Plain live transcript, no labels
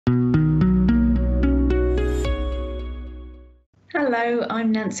Hello,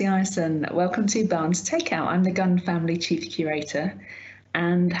 I'm Nancy Ireson. Welcome to Barnes Takeout. I'm the Gunn Family Chief Curator,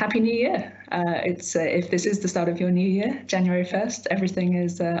 and Happy New Year. If this is the start of your new year, January 1st, everything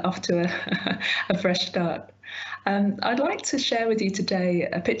is off to a fresh start. I'd like to share with you today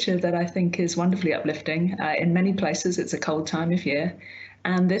a picture that I think is wonderfully uplifting. In many places, it's a cold time of year,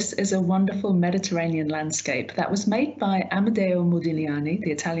 and this is a wonderful Mediterranean landscape that was made by Amedeo Modigliani,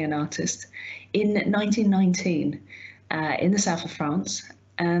 the Italian artist, in 1919. In the south of France,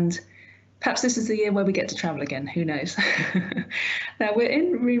 and perhaps this is the year where we get to travel again, who knows. Now we're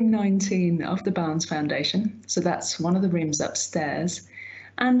in room 19 of the Barnes Foundation, so that's one of the rooms upstairs,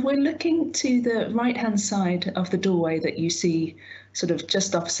 and we're looking to the right hand side of the doorway that you see sort of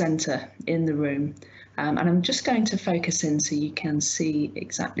just off centre in the room, and I'm just going to focus in so you can see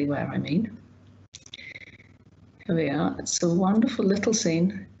exactly where I mean. Here we are. It's a wonderful little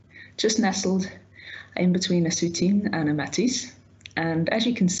scene, just nestled in between a soutine and a matisse, and as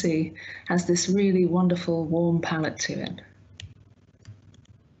you can see, has this really wonderful warm palette to it.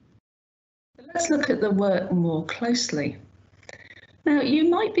 But let's look at the work more closely. Now, you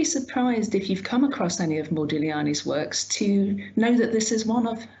might be surprised if you've come across any of Modigliani's works to know that this is one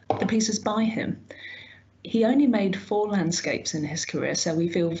of the pieces by him. He only made 4 landscapes in his career, so we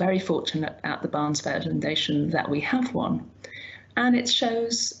feel very fortunate at the Barnes Foundation that we have one. And it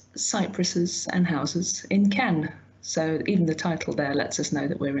shows cypresses and houses in Cagnes, so even the title there lets us know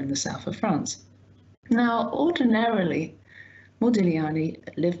that we're in the south of France. Now, ordinarily, Modigliani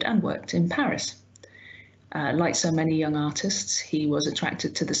lived and worked in Paris. Like so many young artists, he was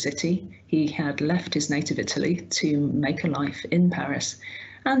attracted to the city. He had left his native Italy to make a life in Paris,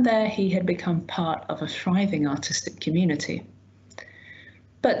 and there he had become part of a thriving artistic community.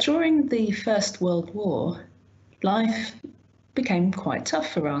 But during the First World War, life became quite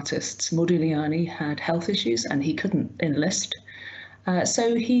tough for artists. Modigliani had health issues and he couldn't enlist,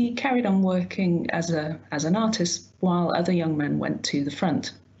 so he carried on working as an artist while other young men went to the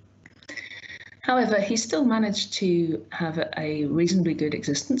front. However, he still managed to have a reasonably good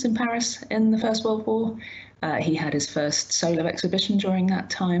existence in Paris in the First World War. He had his first solo exhibition during that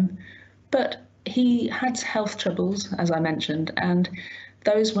time, but he had health troubles, as I mentioned, and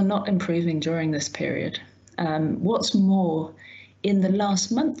those were not improving during this period. What's more, in the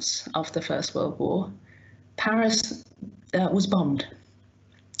last months of the First World War, Paris was bombed.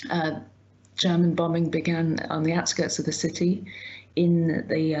 German bombing began on the outskirts of the city in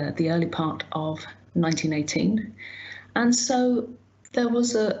the early part of 1918, and so there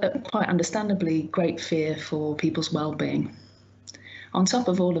was a quite understandably great fear for people's well-being. On top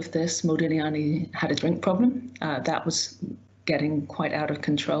of all of this, Modigliani had a drink problem that was getting quite out of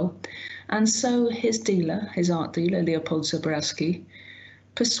control. And so his art dealer, Leopold Zabrowski,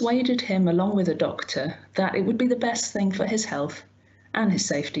 persuaded him, along with a doctor, that it would be the best thing for his health and his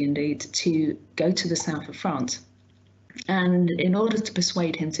safety indeed to go to the south of France. And in order to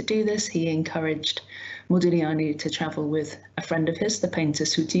persuade him to do this, he encouraged Modigliani to travel with a friend of his, the painter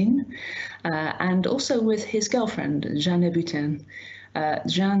Soutine, and also with his girlfriend, Jeanne Butin.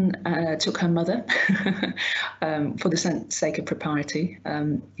 Jeanne took her mother for the sake of propriety.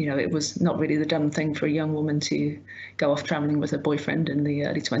 It was not really the dumb thing for a young woman to go off travelling with her boyfriend in the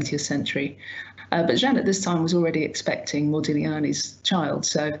early 20th century. But Jeanne at this time was already expecting Modigliani's child,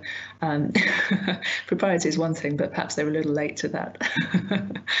 so propriety is one thing, but perhaps they were a little late to that.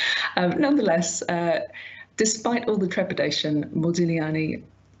 Nonetheless, despite all the trepidation, Modigliani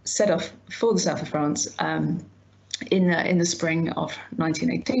set off for the south of France in the spring of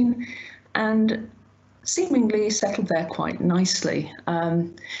 1918, and seemingly settled there quite nicely.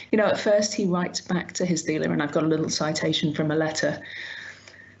 At first he writes back to his dealer, and I've got a little citation from a letter.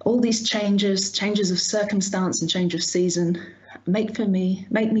 All these changes of circumstance and change of season make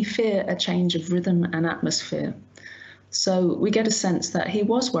me fear a change of rhythm and atmosphere. So we get a sense that he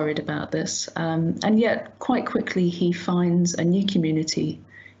was worried about this, and yet quite quickly he finds a new community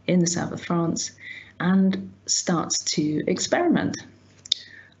in the south of France and starts to experiment.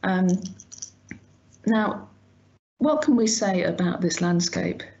 Now, what can we say about this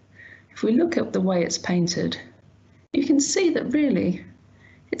landscape? If we look at the way it's painted, you can see that really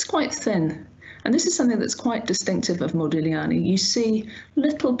it's quite thin. And this is something that's quite distinctive of Modigliani. You see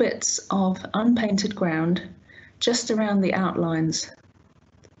little bits of unpainted ground just around the outlines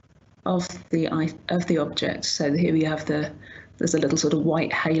of the object. So here we have there's a little sort of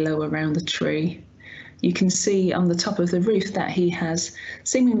white halo around the tree. You can see on the top of the roof that he has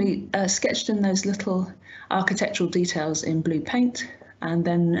seemingly sketched in those little architectural details in blue paint and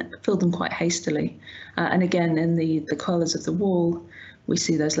then filled them quite hastily. And again, in the colours of the wall, we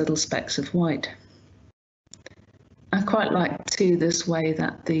see those little specks of white. quite like too this way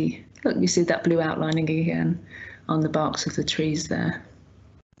that look, you see that blue outlining again on the barks of the trees there.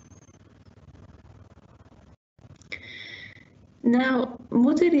 Now,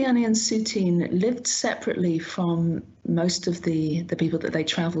 Modigliani and Soutine lived separately from most of the people that they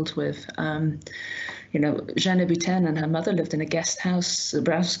travelled with. You know, Jeanne Boutin and her mother lived in a guest house.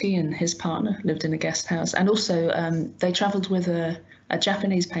 Zabrowski and his partner lived in a guest house. And also they travelled with a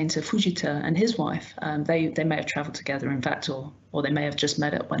Japanese painter, Fujita, and his wife. They may have travelled together, in fact, or they may have just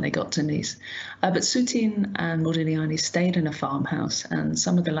met up when they got to Nice. But Soutine and Modigliani stayed in a farmhouse, and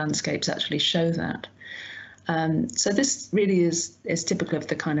some of the landscapes actually show that. So this really is typical of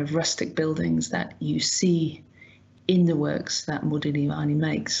the kind of rustic buildings that you see in the works that Modigliani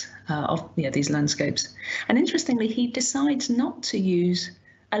makes of these landscapes. And interestingly, he decides not to use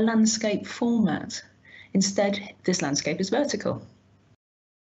a landscape format. Instead, this landscape is vertical.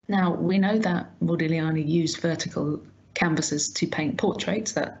 Now, we know that Modigliani used vertical canvases to paint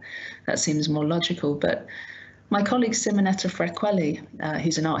portraits. That seems more logical, but my colleague Simonetta Frequelli,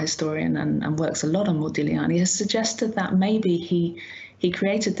 who's an art historian and works a lot on Modigliani, has suggested that maybe he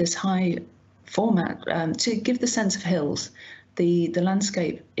created this high format to give the sense of hills. The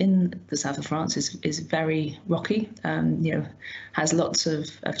landscape in the south of France is very rocky, has lots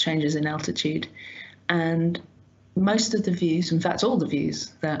of changes in altitude, and most of the views, in fact all the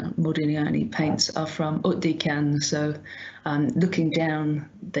views that Modigliani paints are from Haute des Cagnes, so looking down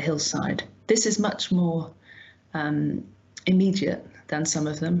the hillside. This is much more immediate than some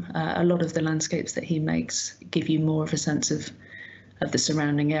of them. A lot of the landscapes that he makes give you more of a sense of the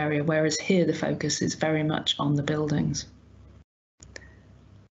surrounding area, whereas here the focus is very much on the buildings.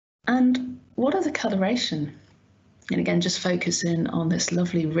 And what are the coloration? And again, just focus in on this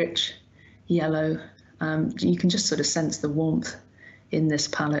lovely rich yellow. You can just sort of sense the warmth in this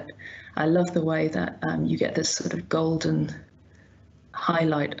palette. I love the way that you get this sort of golden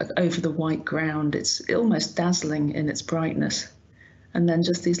highlight over the white ground. It's almost dazzling in its brightness. And then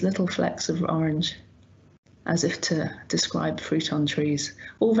just these little flecks of orange, as if to describe fruit on trees,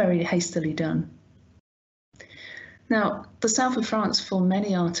 all very hastily done. Now, the south of France for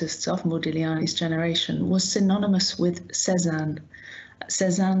many artists of Modigliani's generation was synonymous with Cézanne.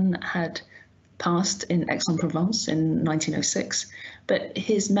 Cézanne had passed in Aix-en-Provence in 1906, but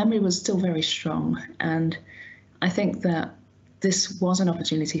his memory was still very strong. And I think that this was an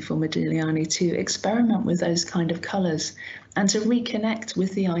opportunity for Modigliani to experiment with those kind of colours and to reconnect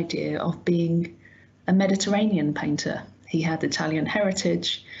with the idea of being a Mediterranean painter. He had Italian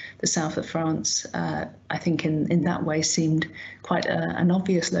heritage. The south of France, I think in that way, seemed quite an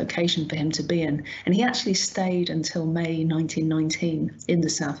obvious location for him to be in. And he actually stayed until May 1919 in the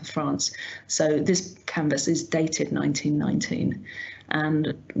south of France. So this canvas is dated 1919.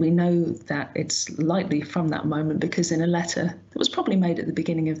 And we know that it's likely from that moment because in a letter that was probably made at the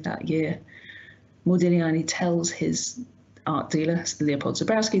beginning of that year, Modigliani tells his art dealer, Leopold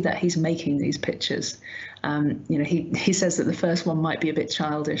Zabrowski, that he's making these pictures. He says that the first one might be a bit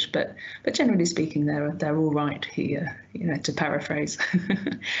childish, but generally speaking, they're all right. To paraphrase.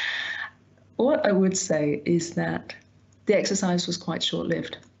 What I would say is that the exercise was quite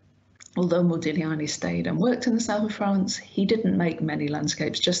short-lived. Although Modigliani stayed and worked in the south of France, he didn't make many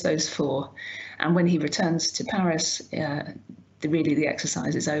landscapes, just those 4. And when he returns to Paris, the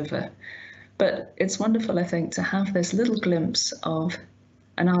exercise is over. But it's wonderful, I think, to have this little glimpse of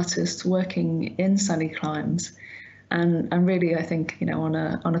an artist working in sunny climes. And really, I think, on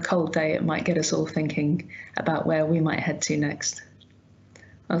a cold day, it might get us all thinking about where we might head to next.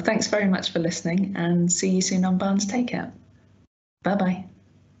 Well, thanks very much for listening, and see you soon on Barnes Takeout. Bye-bye.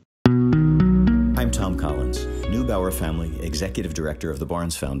 I'm Tom Collins, Neubauer Family Executive Director of the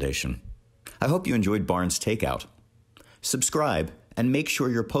Barnes Foundation. I hope you enjoyed Barnes Takeout. Subscribe and make sure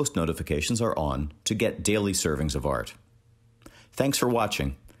your post notifications are on to get daily servings of art. Thanks for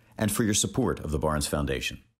watching and for your support of the Barnes Foundation.